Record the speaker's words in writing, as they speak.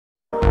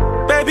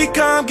Baby,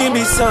 come give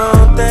me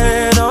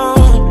something, oh.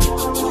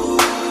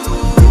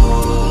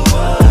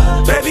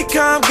 Baby,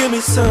 come give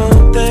me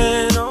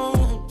something,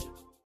 oh.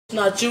 It's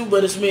not you,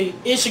 but it's me.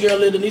 It's your girl,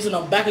 Lil Denise, and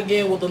I'm back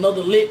again with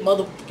another lit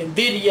motherfucking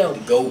video.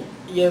 Go.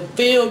 You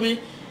feel me?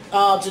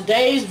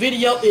 Today's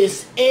video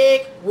is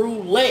egg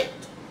roulette.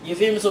 You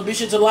feel me? So be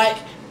sure to like,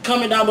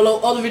 comment down below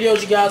other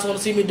videos you guys want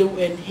to see me do,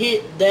 and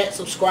hit that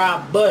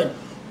subscribe button.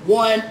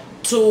 1,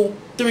 2,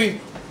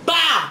 3,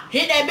 bye!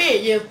 Hit that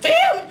bit. You feel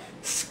me?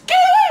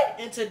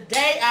 And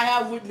today I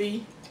have with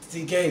me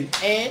TK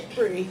and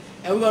Free,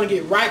 and we're gonna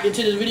get right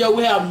into this video.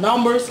 We have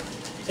numbers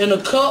in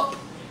a cup,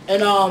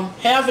 and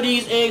half of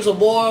these eggs are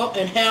boiled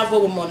and half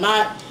of them are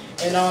not.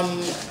 And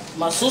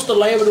my sister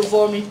labeled them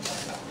for me.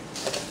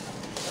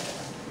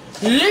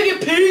 Look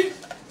at Pete.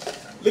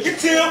 Look at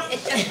Tim.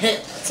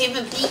 Tim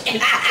and Pete.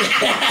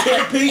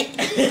 Tim Pete.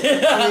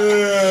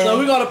 So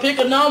we're gonna pick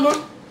a number.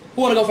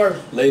 Who wanna go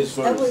first? Ladies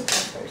I would go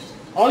first. first.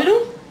 All you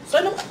do?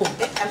 Say number.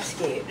 I'm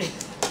scared.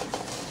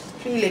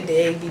 You let the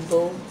egg be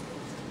bold.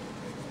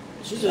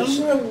 She said,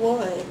 Number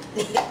 1. I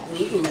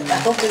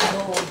hope it's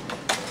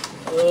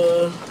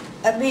bold.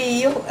 I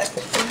mean, you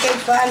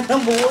can't find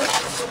number 1.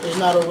 it's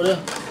not over there.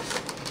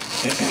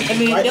 I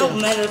mean, Right it don't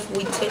there. matter if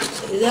we touch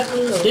it. Is that what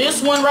it is?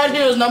 This one right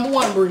here is number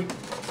 1, Bree.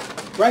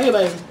 Right here,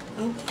 baby.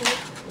 Okay.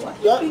 Why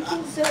Yeah. you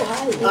picking so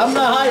high? I'm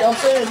not high. I'm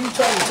saying you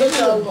trying to touch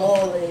You're a out.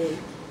 ball egg.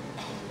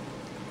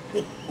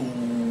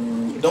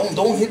 Ooh,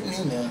 don't hit me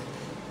now.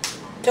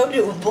 Told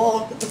you it was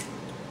ball.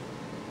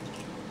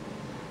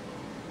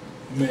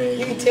 Man.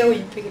 You can tell when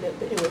you pick it up.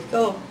 Anyway,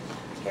 go.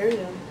 Carry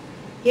on.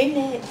 You're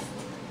next.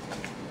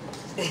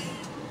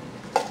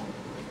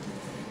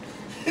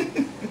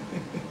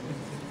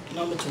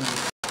 Number 20.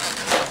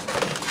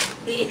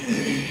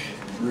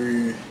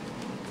 Breathe.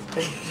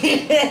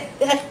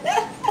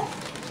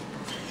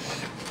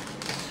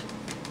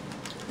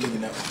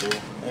 Looking at me,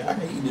 man, I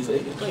can eat this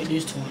egg. Look at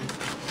this 20.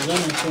 Cause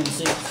I'm at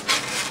 26.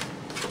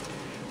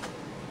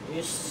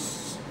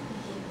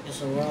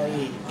 It's a raw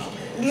egg.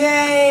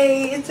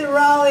 Yay! It's a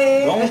raw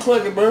egg. Don't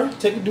click it, bro.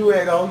 Take a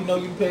do-rag off. You know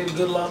you paid a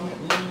good amount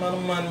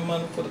of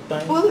money for the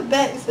thing. Pull it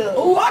back so.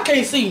 Oh, I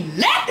can't see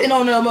nothing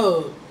on that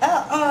mug.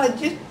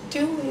 Just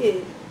do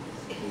it.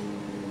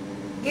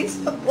 Get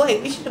some.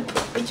 Wait, we should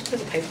put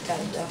the paper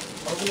towel down.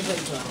 Open the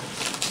paper towel.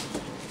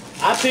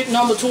 I picked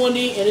number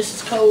 20, and this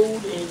is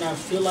cold, and I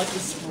feel like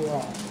it's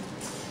raw.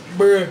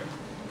 Bruh.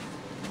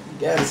 You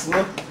got it,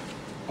 Slim.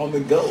 On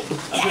the go.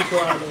 I picked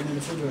raw in the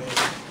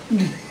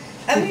refrigerator.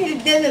 I mean,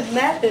 it doesn't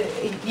matter.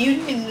 You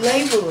didn't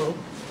label them.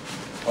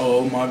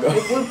 Oh my God.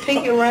 If we're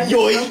picking random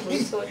Yoink.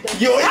 numbers, so it doesn't.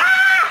 Yoink.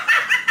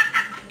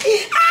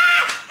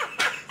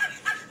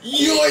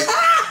 Yoink.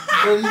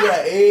 Bro, you got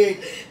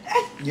egg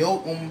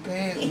yolk on my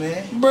pants,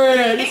 man.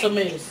 Bruh, this a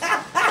mess.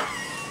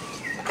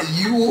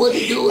 You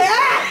wouldn't do it.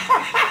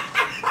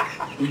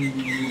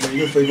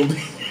 Your face gonna be.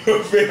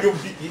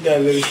 You gotta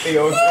let it stay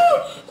on. You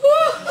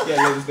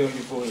gotta let it stay on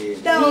your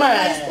forehead. No, Man.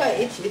 let's start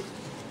itching.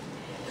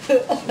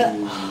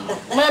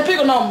 Man, pick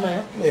a number,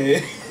 man.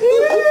 Man.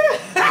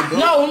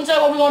 No, let me tell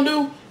you what we're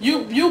gonna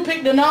do. You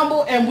pick the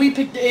number, and we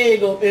pick the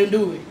egg up and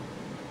do it.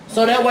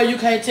 So that way you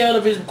can't tell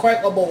if it's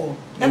crack or boiled.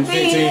 I mean, it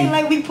 15. ain't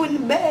like we putting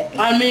it back.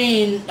 I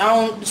mean,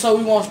 so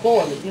we won't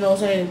spoil it. You know what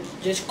I'm saying?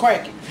 Just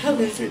crack it.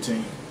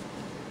 15.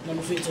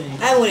 Number 15.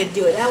 I want to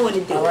do it. I want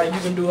to do it. Alright, you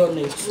can do her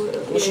next.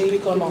 What she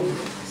pick her number?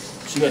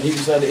 She got hit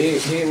inside the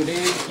head with the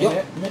egg.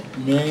 Yep.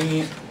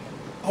 Man.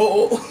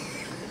 Oh.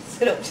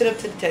 Sit up to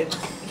the table.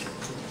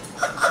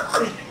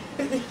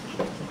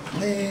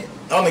 Man.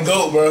 On the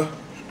goat, bro.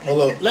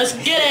 Hold up. Let's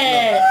get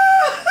it!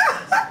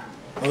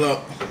 Hold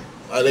up.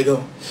 Alright, let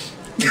go.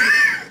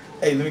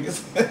 Hey, let me get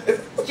some.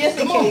 Just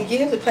in Come on. case.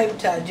 Give us a paper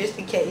towel, just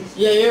in case.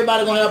 Yeah,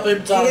 everybody gonna have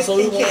paper towel, so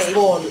we won't Yes,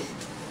 spoil it.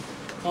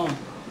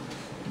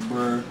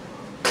 Bruh.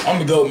 I'm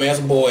the goat, man. It's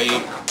a boy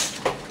egg.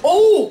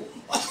 Oh!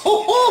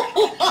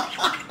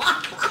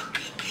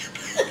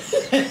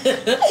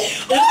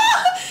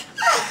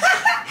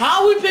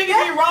 How we picking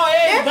these raw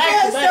eggs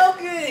back to That back? feels so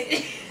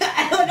good.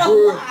 I don't know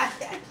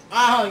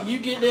why. You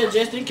get there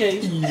just in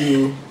case.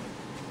 Yeah.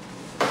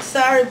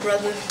 Sorry,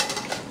 brother.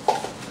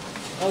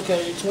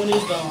 Okay, 20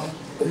 is gone.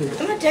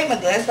 I'm gonna take my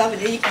glass off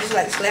and then you can just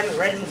like slap it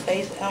right in my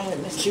face. I don't want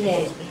to miss She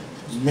wants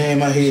Man,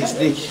 my head's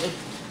sticky.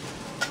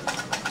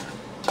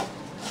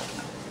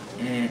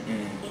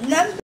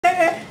 Number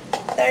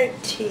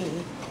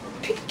 13.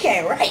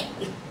 Pecan, right?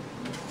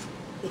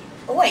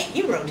 Oh, wait,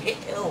 you wrote it.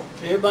 Oh.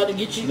 everybody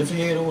get you Lift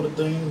your head over the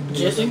thing.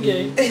 just in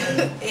case.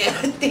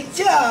 Yeah, good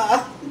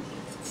job.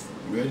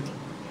 You ready?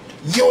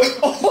 Yoink!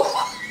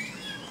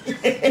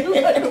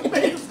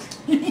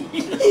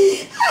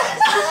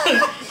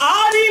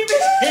 All these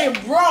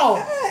bitches,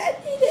 bro.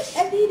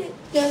 I need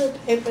another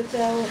paper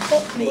towel.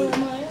 Help me.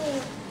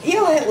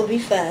 Your head will be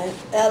fine.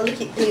 I'll lick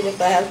it clean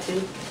if I have to.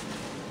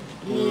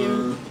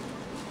 Yeah.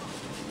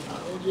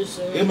 I was just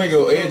saying. It'll make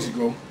your edges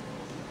grow.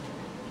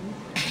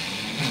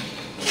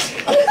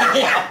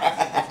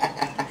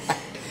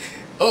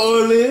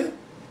 Oh, Lil.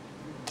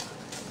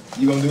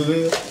 You gonna do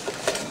this?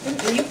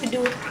 You can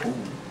do it.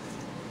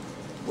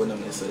 What I'm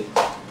gonna say?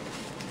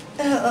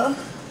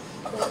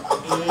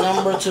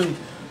 Number 2.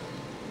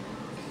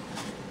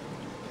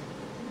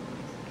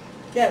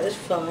 That was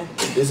fun.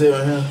 Is it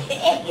right here?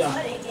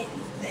 Yeah.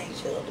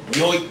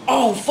 Yoink.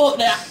 Oh, fuck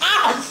that.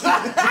 Ow! Ow,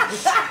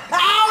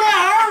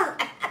 that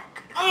hurt!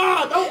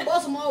 Ah, don't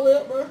bust him all the way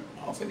up, bro.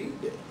 I'm finna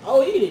eat that.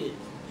 Oh, he did.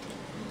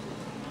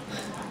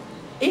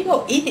 You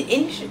gonna eat it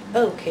in shit?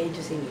 Okay,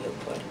 just eat your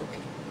part.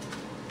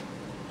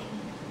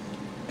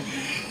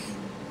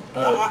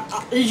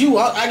 Okay. It's you.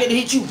 I get to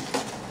hit you.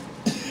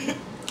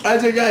 I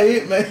just got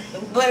hit, man.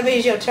 But it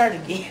means your turn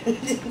again.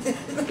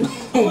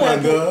 Oh my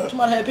God.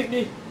 Somebody had picked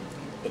this.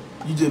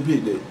 You just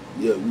picked that.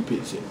 Yeah, we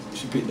picked it.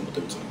 She picked number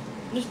 13.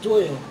 This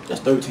 12. That's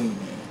 13, man.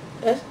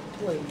 That's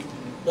wait.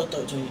 That's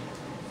 13.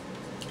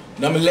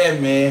 Number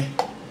 11, man.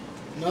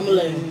 Number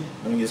 11.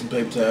 Let me get some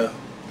paper towel.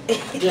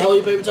 Just hold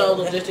your paper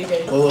towels up just in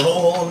case. Hold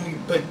on. Let me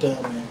get paper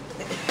towel, man.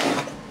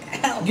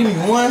 Give me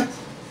one.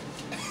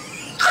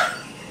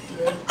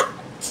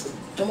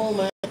 Come on,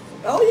 man.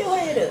 Hold your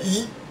head up.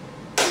 You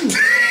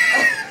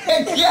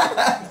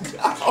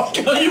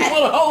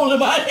put a hole in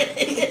my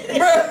head.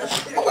 Bro,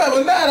 I'm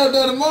having a night out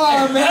there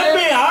tomorrow, man. That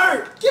been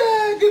hurt.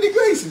 Yeah, goodness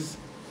gracious.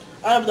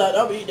 I'm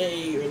eating that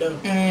egg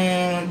right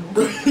now.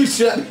 Bro, you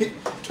try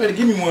to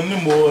give me one of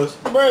them boys.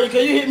 Bro,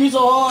 cause you hit me so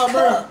hard,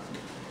 bro.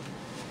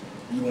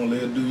 You won't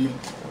let her do you?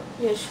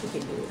 Yes, she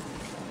can do it.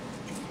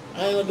 I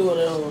ain't gonna do it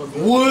that hard,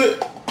 bro. What?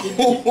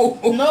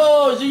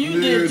 No, so you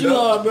did too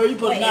hard, bro. You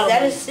put Wait, it is out.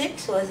 that a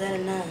 6 or is that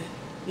a 9?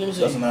 Let me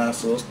see. That's a 9,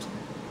 sister.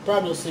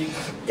 Probably a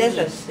 6. That's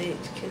a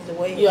 6, because the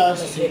way Yeah,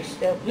 it's a like 6.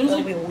 That Let me would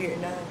see. be a weird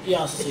 9.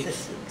 Yeah, it's a It's a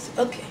 6. 6.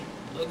 Okay.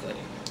 Okay.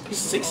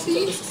 60?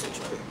 It's a 6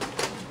 right here.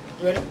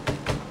 Ready?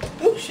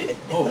 Oh shit.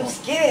 Oh. I'm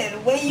scared.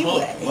 Where you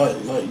at?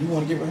 Like, you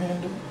want to give her a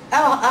hand, dude?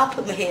 I'll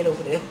put my head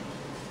over there.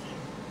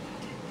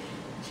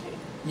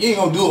 You ain't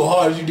gonna do it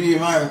hard as you did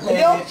mine.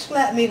 Don't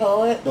slap me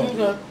hard. Don't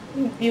do it.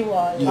 You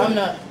are. Yeah. I'm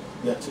not.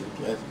 You got to.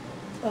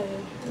 Oh,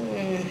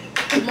 yeah.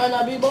 It might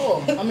not be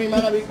ball. I mean, it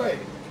might not be crazy.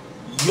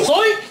 Yo.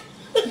 Zoink!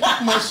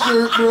 My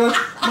shirt, bro.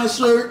 My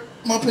shirt.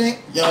 My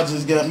pants. Y'all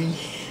just got me.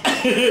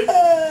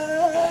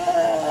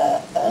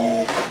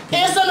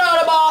 It's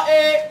another ball,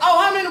 egg. Oh,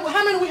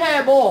 how many we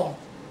had ball?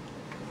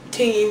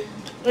 10,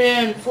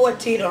 And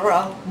 14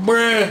 around.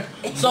 bruh.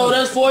 So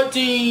that's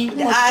 14.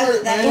 The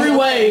eyes- 3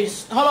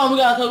 ways. Hold on, we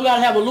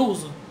gotta have a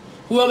loser.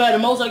 Whoever had the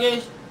most, I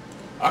guess.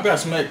 I got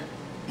smacked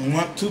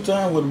 2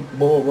 times with a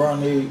ball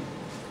round egg.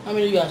 How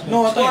many you got?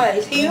 No, I think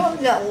Twice. He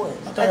only got one.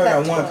 I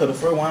got one because the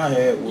first one I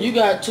had was... You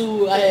got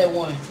 2. I had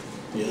 1.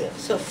 Yeah.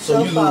 So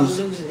So you far I'm lose.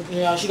 losing.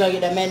 Yeah, she gotta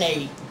get that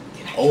mayonnaise.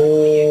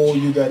 Oh,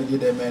 you got to get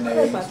that Where's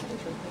mayonnaise. my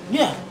paper?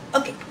 Yeah.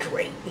 Okay,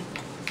 great.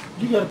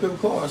 You got to pick a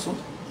card, so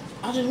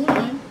I just won,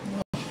 man.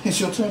 it's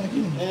your turn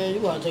again. Man, you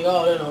gotta take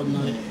all that all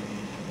night.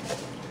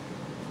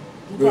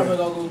 You Bruh.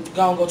 probably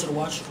gonna go to the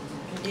watch.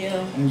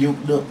 Yeah. I'm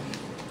yoked up.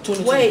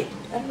 22. Wait,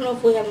 I don't know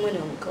if we have money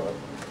on the card.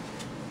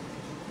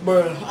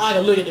 Bruh, I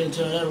can look at it and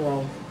tell that's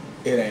wrong.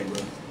 It ain't,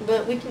 bro.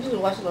 But we can just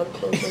watch a lot of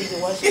clothes so you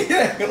can watch it.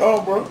 It ain't at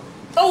all, bro.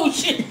 Oh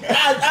shit!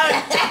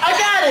 I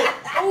got it!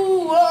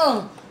 Ooh,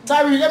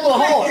 Tyree, that move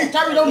hard.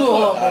 Tyree, don't move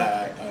hard, bro.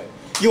 Alright.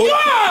 Yo.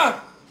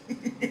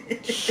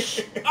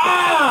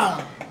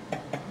 Ah!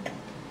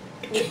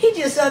 He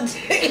just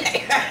something.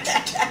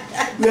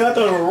 Yeah, I thought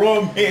it was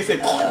wrong, man.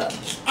 Said,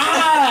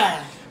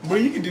 Ah! bro,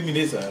 you can do me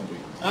this time, bro.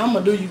 I'm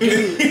gonna do you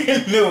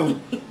good. No.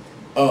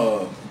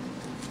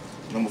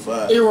 Number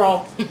 5. It's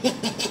wrong.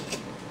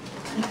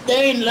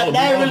 They ain't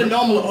really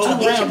normal. 2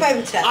 Get your rounds.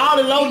 paper towel. All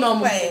the low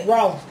numbers Wait.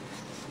 wrong.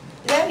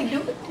 Let me do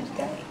it this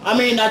guy. I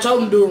mean, I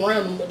told them to do a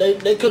random, but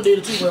they could do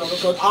the 2 round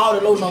because all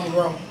the low numbers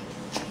wrong.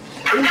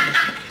 Ooh.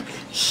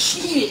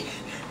 Shit.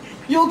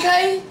 You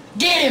okay?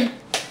 Get him.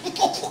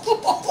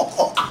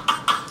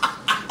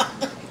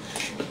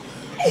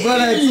 Run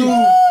that 2.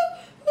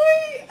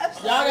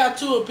 Y'all got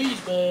 2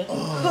 apiece, man.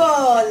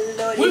 Oh,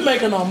 Lord. We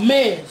making a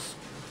mess.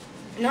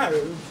 Not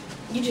really.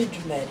 You just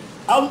dramatic.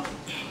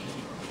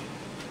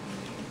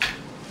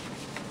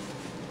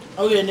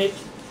 Okay, Nick.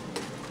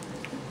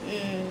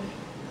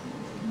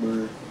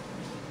 Bro.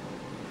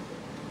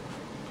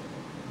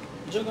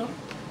 Did you go?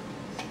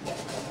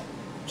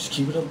 Just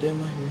keep it up there,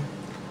 my hair.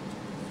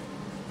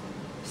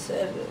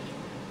 7.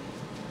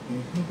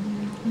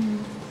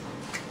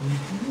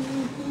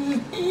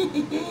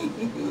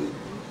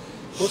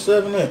 What's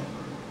 7 there?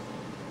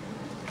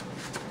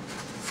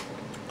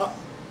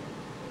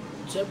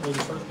 7 was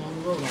the first one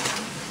we wrote on.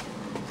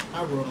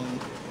 I wrote on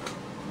it.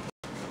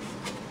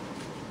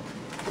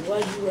 Why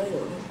you write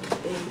on it?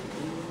 8, 9,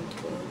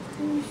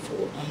 12,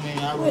 4. I mean, I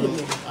Wait a wrote.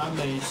 minute. I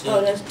made 7.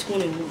 Oh, that's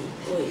 21.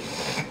 Wait.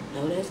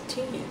 No, that's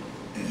 10.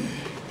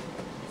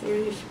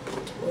 3,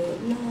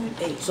 12, 9,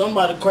 8.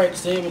 Somebody cracked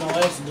 7 on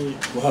accident.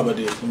 Well, how about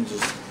this? Let me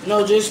just...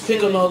 No, just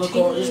pick another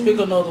card. Just pick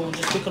another one.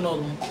 Just pick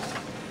another one.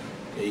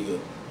 There you go.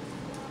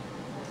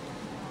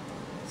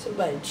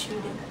 Somebody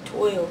cheated.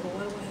 12.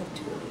 Why do I have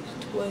 2 of these?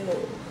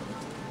 12.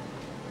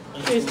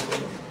 Here's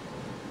 12.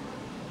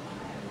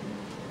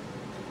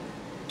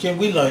 Can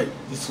we, like,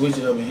 just switch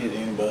it up and hit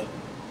anybody?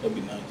 That'd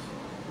be nice.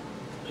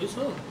 It's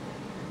up.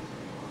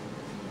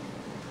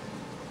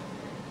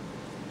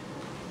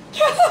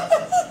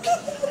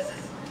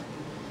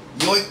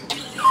 Yoink.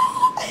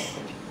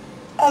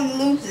 I'm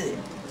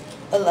losing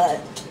a lot.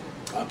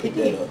 I'll pick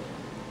that up.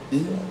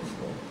 Yeah.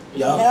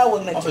 Now I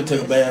would make I'm finna it take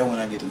a this. bath when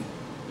I get to. No,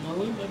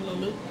 we make a little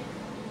bit.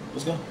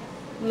 Let's go.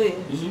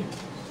 Live. You see?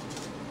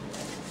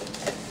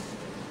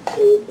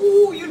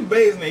 Ooh, you the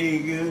bass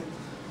man, good.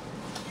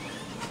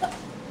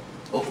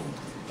 Oh,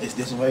 it's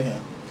this one right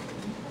here.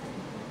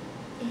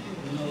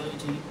 No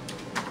AT.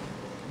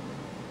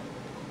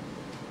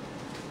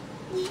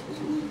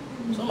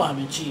 Somebody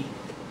been cheating.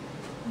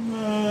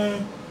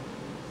 Man.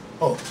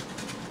 Oh.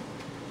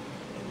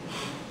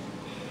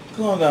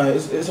 Come on,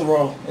 guys. It's a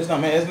raw. It's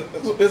not, man.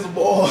 It's a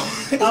ball.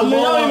 It's I a mean,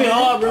 ball, don't even man.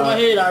 hard, bro. My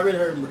head already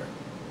hurt, bro.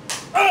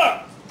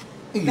 Ah!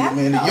 Yeah,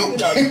 man, the yoke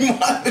came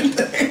out the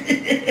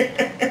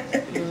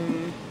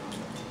thing.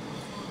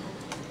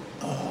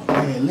 Oh,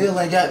 man. Lil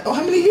ain't got. Oh,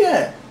 how many you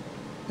got?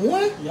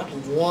 One? Y'all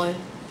was one.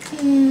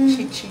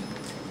 She cheap.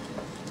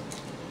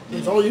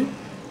 It's on you.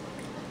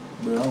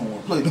 Bro, I don't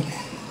want to play them.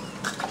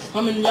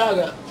 How many y'all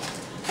got?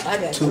 I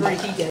got 2. 3,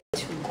 he got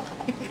 2.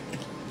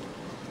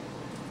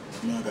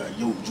 Man, I got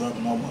yoke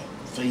dropping on my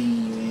feet,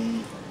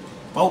 man.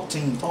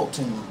 14.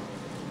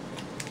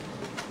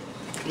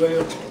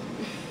 Well,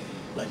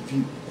 Like if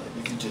you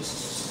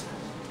just.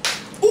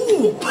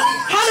 ooh!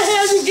 How the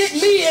hell you get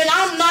me and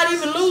I'm not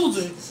even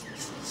losing?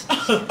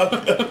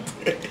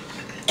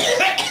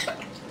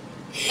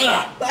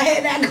 I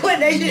had not going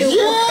that shit.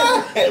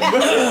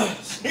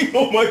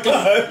 Oh my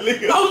God,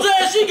 Leo. I'm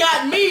saying she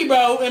got me,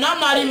 bro, and I'm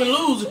not even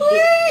losing.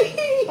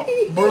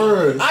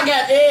 Bruh. I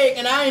got egg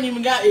and I ain't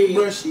even got egg.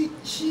 Bruh, she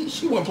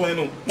wasn't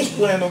playing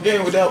no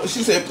game without.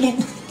 She said ploop.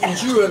 And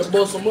she ready to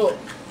bust them up.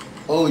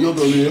 Oh, you'll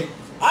go Leo.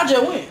 I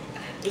just went.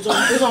 It's on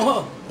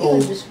her. Oh,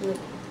 Just real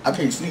I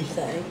can't see.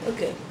 thing.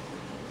 Okay.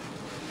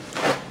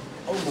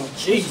 Oh my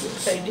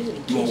Jesus. Okay, this is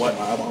You wanna wipe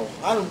my eyeball?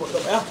 I done put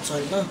up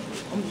appetite now.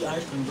 I'm gonna eat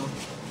ice cream though.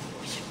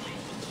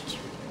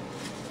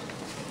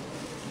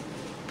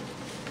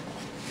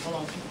 Hold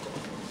on, keep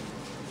going.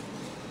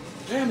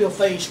 Damn, your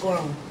face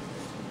strong.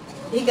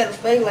 He got a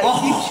face like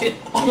you should.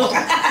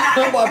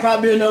 That boy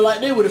probably been there like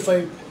that with a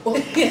face. On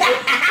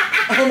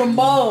them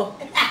ball.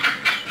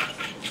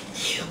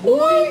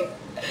 Boy.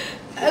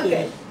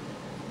 Okay.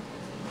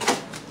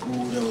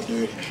 Ooh, that was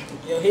dirty.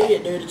 Your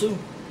head dirty too.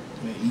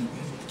 Man, eat.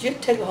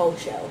 Just take a whole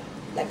shower.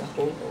 Like a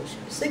whole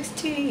shower.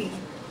 16.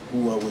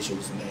 Ooh, I wish it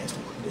was nasty.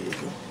 There you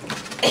go.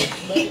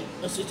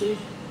 That's it too.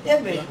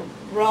 That be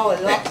raw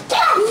as all.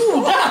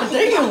 Ooh, god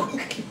damn. I'm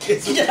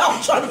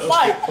trying to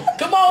fight.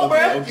 Come on, bro.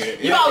 Okay.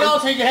 You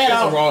about to take your head It's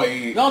off. a raw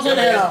egg. Don't take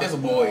the head off. It's a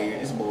boy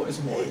egg. It's a boy.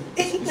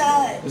 It's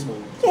not. It's a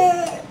boy.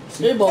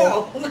 Hey, boy.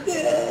 Oh,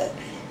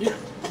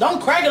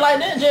 Don't crack it like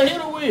that. Just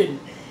hit her with it.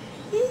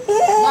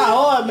 Not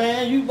hard,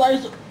 man. You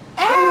like.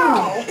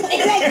 Ow!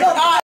 It ain't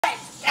gonna.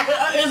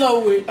 It's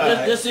over with.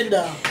 Alright. Just sit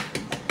down.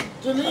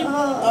 Just leave.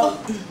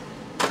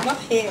 My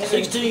head.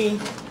 16.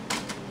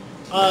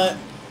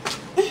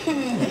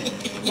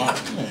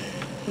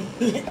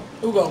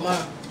 Who got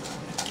mine?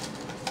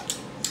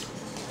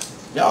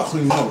 Y'all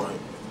clean up, right?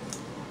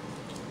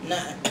 Nah.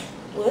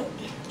 What?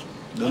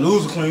 The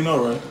loser clean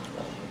up, right?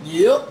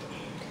 Yep.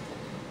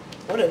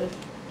 Whatever.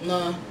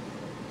 Nah.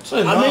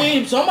 Say I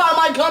mean, somebody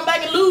might come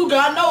back and lose. 'Cause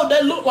I know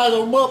that look like a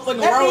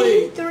motherfucking raw That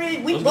means egg. 3.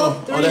 We Let's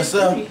both go. 3. Oh, that's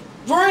 7.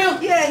 For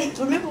real? Yeah,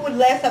 remember when the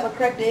last time I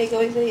cracked the egg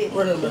on his head?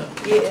 Where them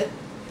at? Yeah.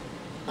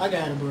 I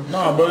got it, bro.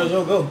 Nah, bro, it's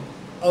your go.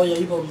 Oh yeah,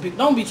 you supposed to pick.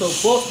 Don't be so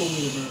forceful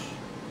with it, bro.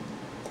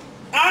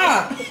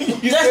 Ah! You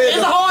That's, said it's a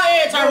the- hard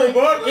egg, Tyree.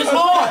 bro. It's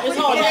hard. It's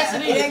hard. Yes,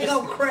 it It ain't is.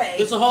 gonna crack.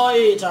 It's a hard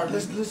egg, Tyree.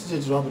 Let's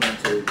just drop it on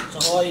the table. It's a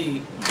hard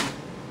egg.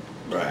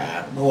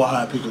 Right. Boy,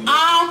 how people.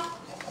 I'm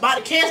about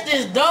to catch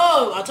this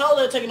dog. I told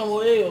her taking no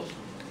more L's.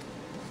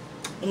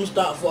 Let me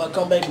stop before I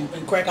come back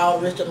and crack all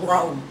the rest of the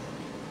raw.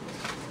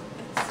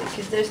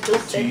 Because there's still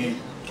 7. There's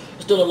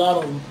still a lot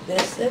of them.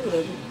 There's 7 of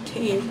them.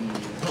 10.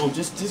 Oh,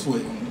 just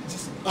wait.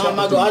 Just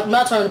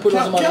My turn to put it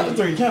on count to somebody.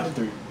 3. Count to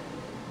 3.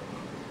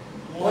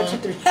 1, 2,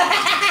 3.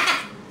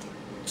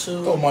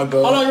 2. Oh my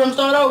God. How long you want to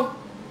start over?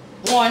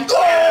 1.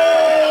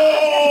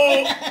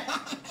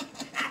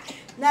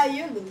 Now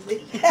you're losing.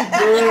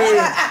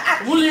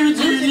 What are you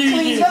Losing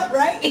cleans doing? up,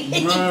 right?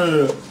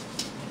 Bruh.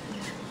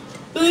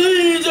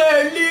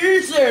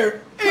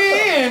 Loser.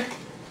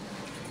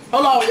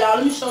 Hold on, y'all.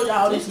 Let me show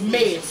y'all this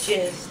mess.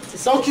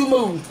 Don't you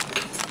move.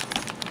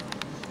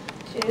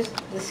 Just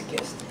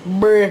disgusting.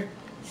 Bruh.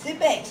 Sit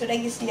back so they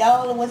can see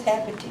all of what's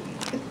happened to you.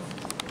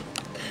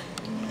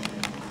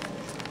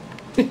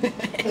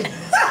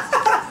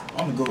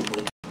 I'm the goat,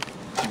 bro.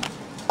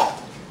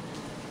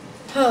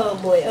 Oh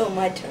boy, oh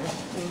my turn.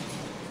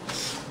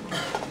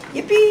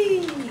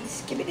 Yippee!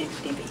 Skibbity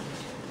dippy.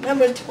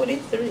 Number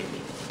 23.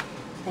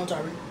 Come on,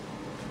 Tyree.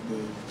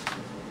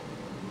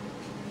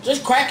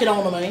 Just crack it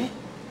on them, man.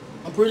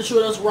 I'm pretty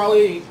sure that's raw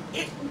egg.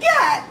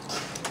 God!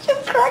 You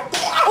cracked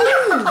it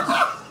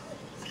out!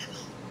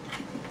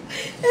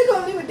 They're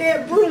gonna leave a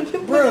damn bruise.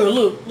 Bro,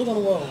 look on the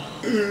wall.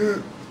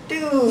 Dude.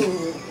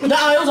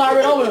 Nah, it was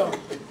already over there.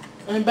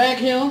 And back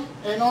him,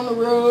 and on the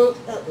rug.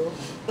 Uh-oh.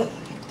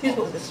 This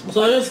was a smart.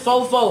 So it's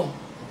 4-4.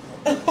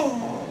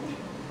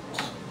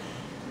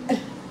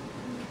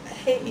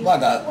 Hey, My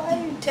God. why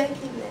are you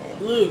taking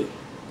that? Look.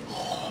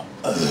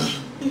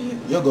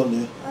 You'll go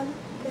live. I'm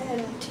bad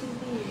on TV.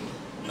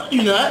 No,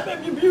 you're not.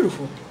 Baby, you're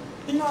beautiful.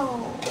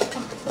 No.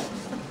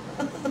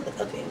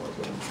 Okay,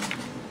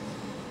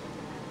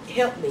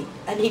 help me.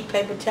 I need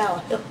paper towel.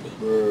 Help me.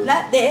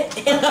 Not that.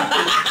 Help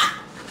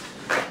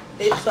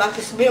me. So I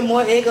can smear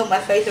more egg on my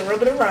face and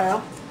rub it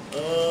around.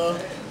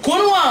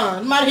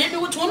 21. You might hit me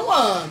with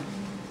 21.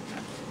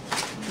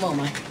 Come on,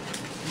 man.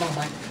 Come on,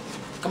 man.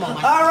 Come on,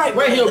 man. All right,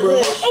 right here,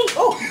 bro.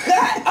 Oh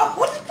God! Oh,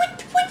 what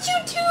you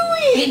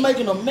doing? He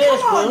making a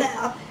mess, Come on bro.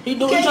 now. He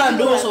trying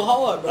to do it so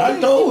hard, bro. I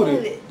told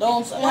it.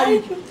 Don't say how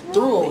you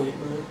threw it,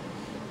 bro.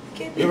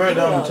 You're right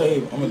down on the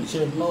table. I'm in the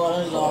chair. No,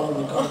 I ain't all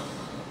over the car.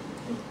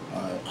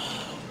 Alright.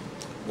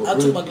 I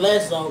took my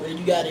glasses off and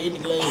you got it in the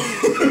glass.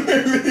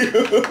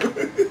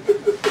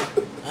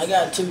 I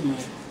got 2, man.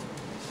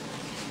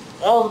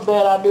 That was a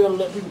bad idea to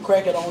let people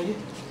crack it on you.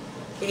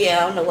 Yeah,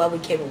 I don't know why we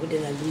came up with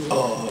that idea.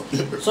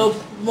 So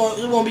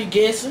it won't be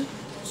guessing,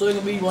 so it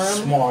can be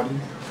random. Smarty.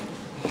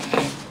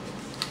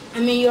 I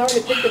mean, you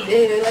already put the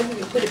egg, like you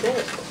can put it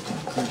back.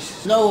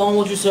 No, I don't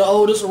want you to say,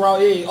 oh, this a raw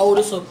egg. Oh,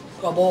 this a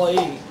boiled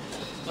egg.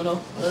 You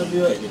know, that'll be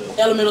an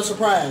element of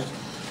surprise.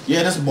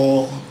 Yeah, that's a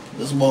ball.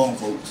 That's a ball,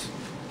 folks.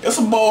 That's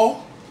a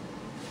ball.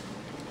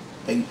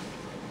 Hey.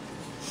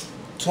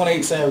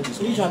 28 savages.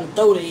 So you trying to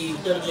throw the egg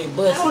instead of just I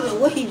bust don't it. know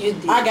what he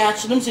just did. I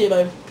got you. Let me see it,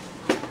 baby.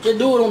 Just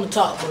do it on the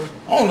top, bro.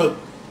 On the...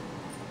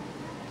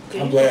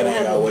 I'm glad I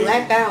have got a away.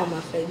 black eye on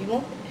my face. You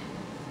want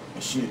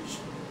it? Shit.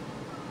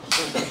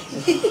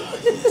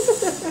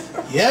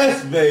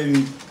 Yes,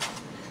 baby.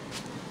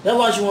 That's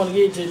why you want to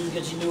get it to me,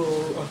 because you knew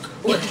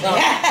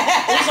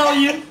it's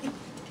on you.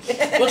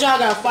 What y'all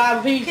got, 5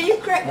 apiece? Can you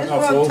crack this I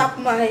got around 4. the top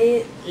of my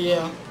head?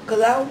 Yeah.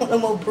 Because I don't want no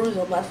more bruise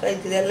on my face.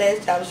 Because that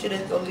last time, shit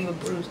is going to leave a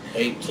bruise.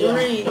 8. Yeah.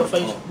 Three. Your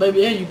face,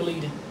 baby, and you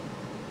bleeding.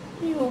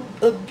 You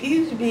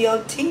abused me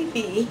on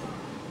TV.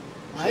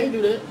 I ain't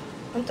do that.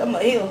 I'm talking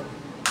about him.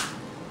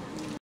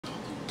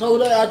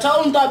 I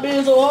told him stop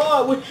being so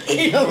hard with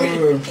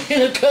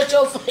he'll cut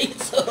your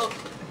face up.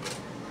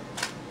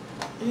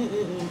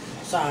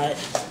 It's alright.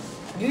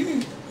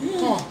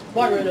 Come on,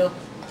 walk right there.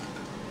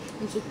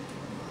 Let me see.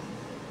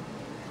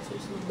 See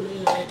some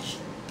blood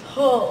action.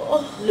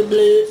 Oh. Little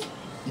blood.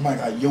 You might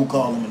got yo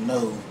call him a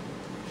no.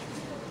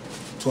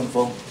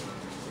 24.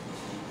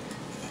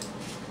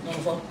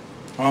 Number 4.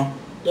 Huh?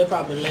 They're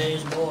probably the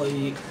last boy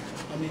egg.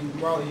 I mean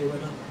raw egg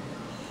right now.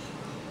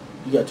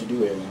 You got to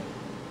do it, man.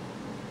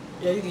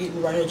 Yeah, you can hit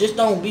me right here. Just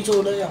don't beat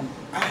your damn.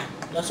 Ah,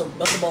 that's a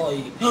ball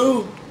egg.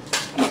 Oh!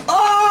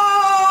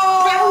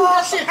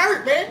 That shit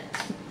hurt, man.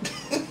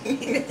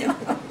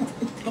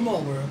 Come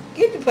on, bro.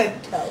 Get the paper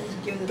towels.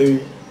 Give it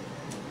 3.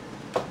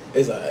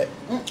 It's alright.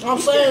 I'm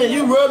saying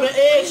you rubbing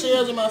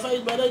eggshells in my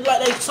face, but they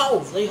like they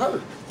soft. They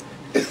hurt.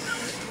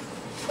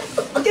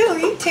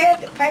 Dude, you tear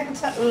the paper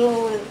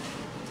towel.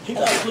 He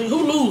got clean.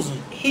 Who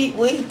losing?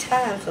 We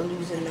time for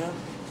losing now.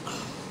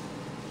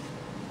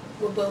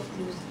 We're both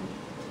losing.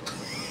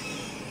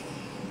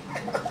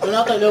 And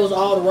I think that was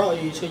all the raw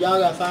eggs. Cause y'all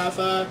got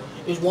 5-5.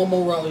 There's one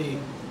more raw egg.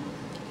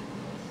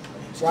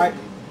 Right?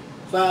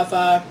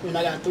 5-5, and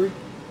I got 3.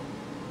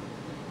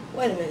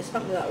 Wait a minute,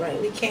 something's not right.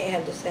 We can't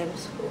have the same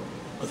score.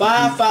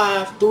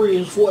 5-5, 3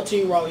 is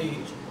 14 raw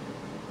eggs.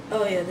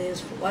 Oh yeah,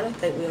 there's. Why don't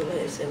think we only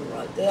had 7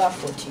 right? There are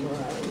 14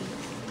 right.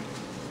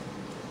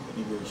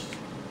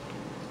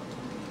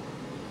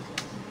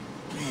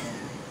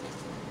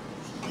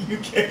 You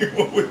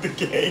came up with the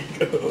game,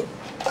 girl.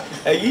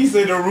 Hey, you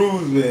said the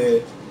rules,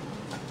 man.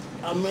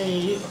 I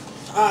mean,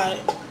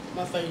 alright.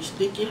 My face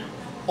sticky,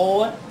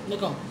 hard.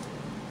 Look on.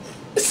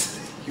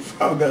 You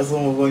probably got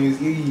some up on your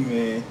sleeve,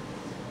 man.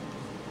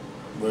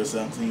 Verse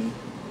 17.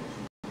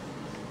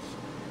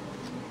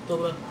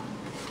 Over there.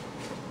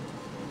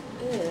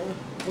 Yeah.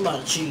 I'm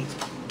about to cheat.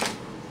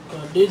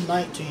 Cause this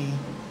 19.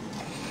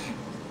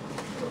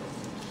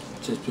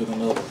 Just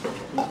picking up.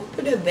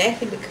 Put it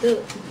back in the cup.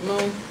 You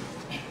know?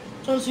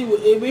 Trying to see what,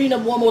 if we ain't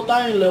have one more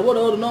thing left, what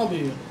the other number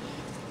is?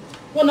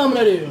 What number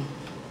that is?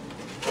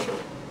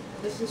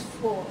 This is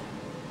 4.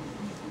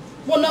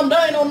 What number?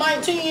 That ain't no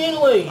 19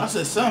 anyway. I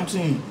said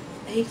 17.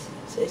 He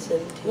said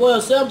 17. Well,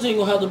 17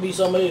 gonna have to be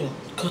something else.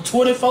 Cause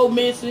 24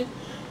 missing,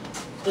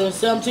 and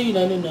 17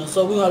 ain't in there.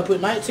 So we gonna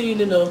put 19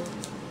 in there.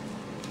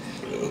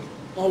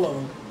 Hold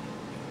on.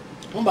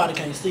 Somebody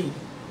can't see.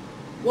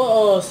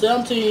 Well,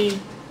 17.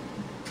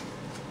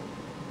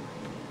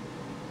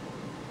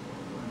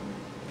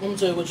 Let me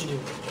tell you what you do.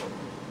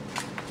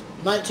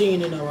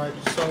 19 in there, right?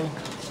 So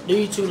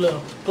these 2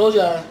 left. Close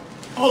your eyes.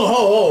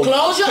 Hold on.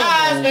 Close your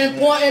eyes and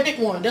point and pick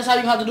one. That's how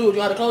you have to do it.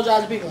 You have to close your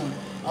eyes and pick one.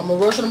 I'm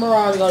gonna rush them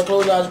around. You gotta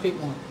close your eyes and pick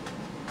one.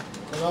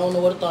 Cause I don't know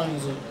what the thing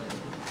is.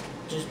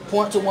 Just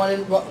point to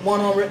one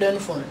arm right there in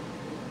the front.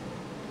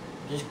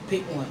 Just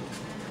pick one.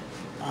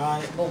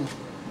 Alright, boom.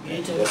 Get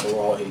into That's it. a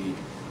raw head.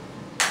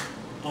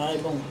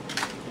 Alright, boom.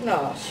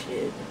 No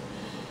shit.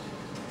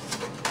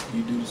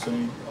 You do the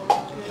same.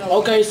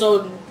 Okay,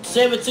 so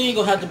 17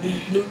 gonna have to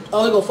be new.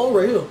 Oh, they go 4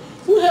 right here.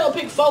 Who the hell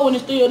pick 4 and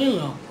it's still in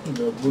there?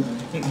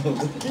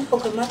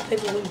 Okay, my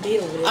paper wouldn't be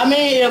over there. I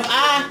mean,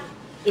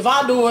 if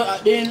I do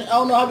it, then I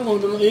don't know how we gonna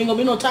do it. There ain't gonna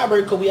be no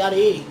tiebreaker because we out of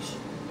eggs.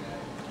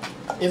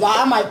 If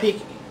I might pick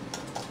it.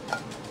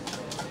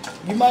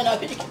 You might not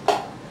pick it.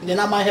 Then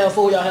I might have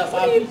 4, y'all have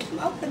 5 picks. I'm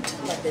not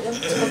talking about that. I'm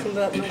talking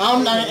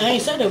about my I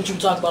ain't saying that what you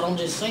talking about. I'm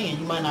just saying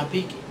you might not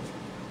pick it.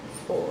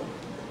 4.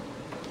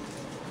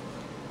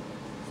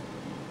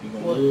 You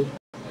gonna What? rub?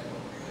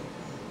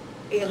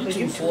 Yeah, You but too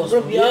you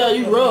forceful. Yeah,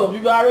 you rub.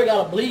 You already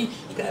gotta bleed.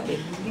 You got me.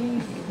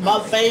 My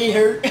face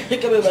hurt. Come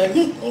here,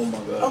 baby. Oh my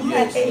God. Oh, my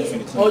Yes, you head.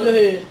 finna clean Oh, your up.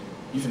 head.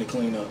 You finna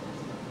clean up.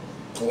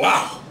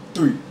 Wow.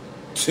 3,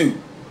 2,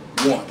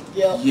 1.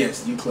 Yeah.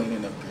 Yes, you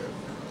cleaning up, girl.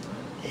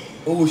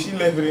 Oh, she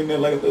left it in there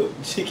like a little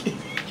chicken.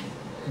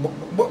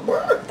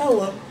 Oh,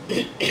 well.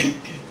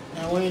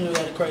 Now we ain't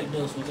got to crack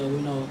dust because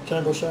we know. Can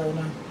I go shower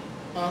now?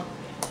 Huh?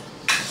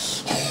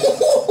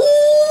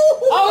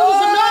 Oh, it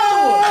was another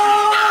one.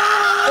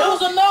 It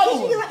was another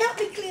You one. gonna help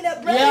me clean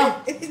up, brother?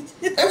 Yeah.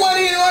 Hey, why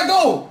didn't I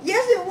go?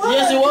 Yes, it was.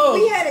 Yes, it was.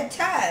 We had a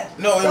tie.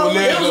 No, it was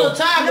It was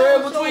a tie, No,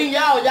 girl, so- between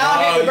y'all. Y'all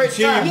had to break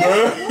the tie.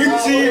 Yes, it You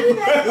was. cheap,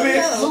 What bro. we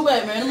had to Move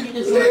back, man. Let me get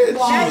this.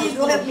 Now you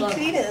gonna help me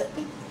clean up.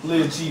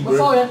 Little cheap, Before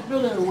bro. you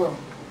do that as well.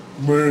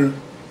 Bro.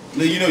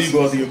 Look, you know you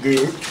go out to your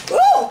girl.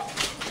 Woo!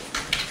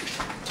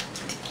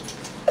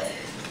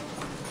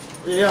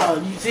 Yeah,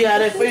 you see how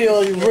that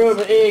feel? You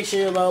rubbing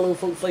eggshells all over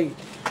folks' face.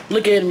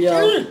 Look at him,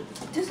 y'all.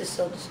 This is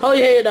so disgusting. Hold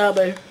your head down,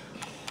 baby.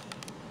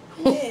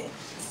 Yeah,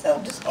 so I'm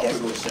gonna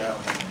disgusting. go shower.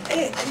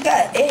 It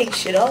got egg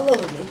shit all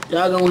over me.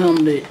 Y'all gonna help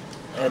that.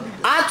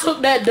 I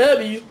took that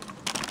W.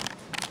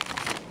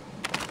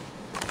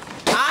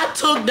 I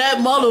took that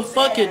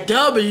motherfucking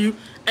W.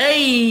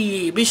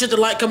 Hey, be sure to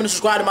like, comment, and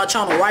subscribe to my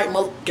channel right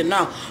motherfucking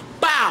now.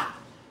 Bow.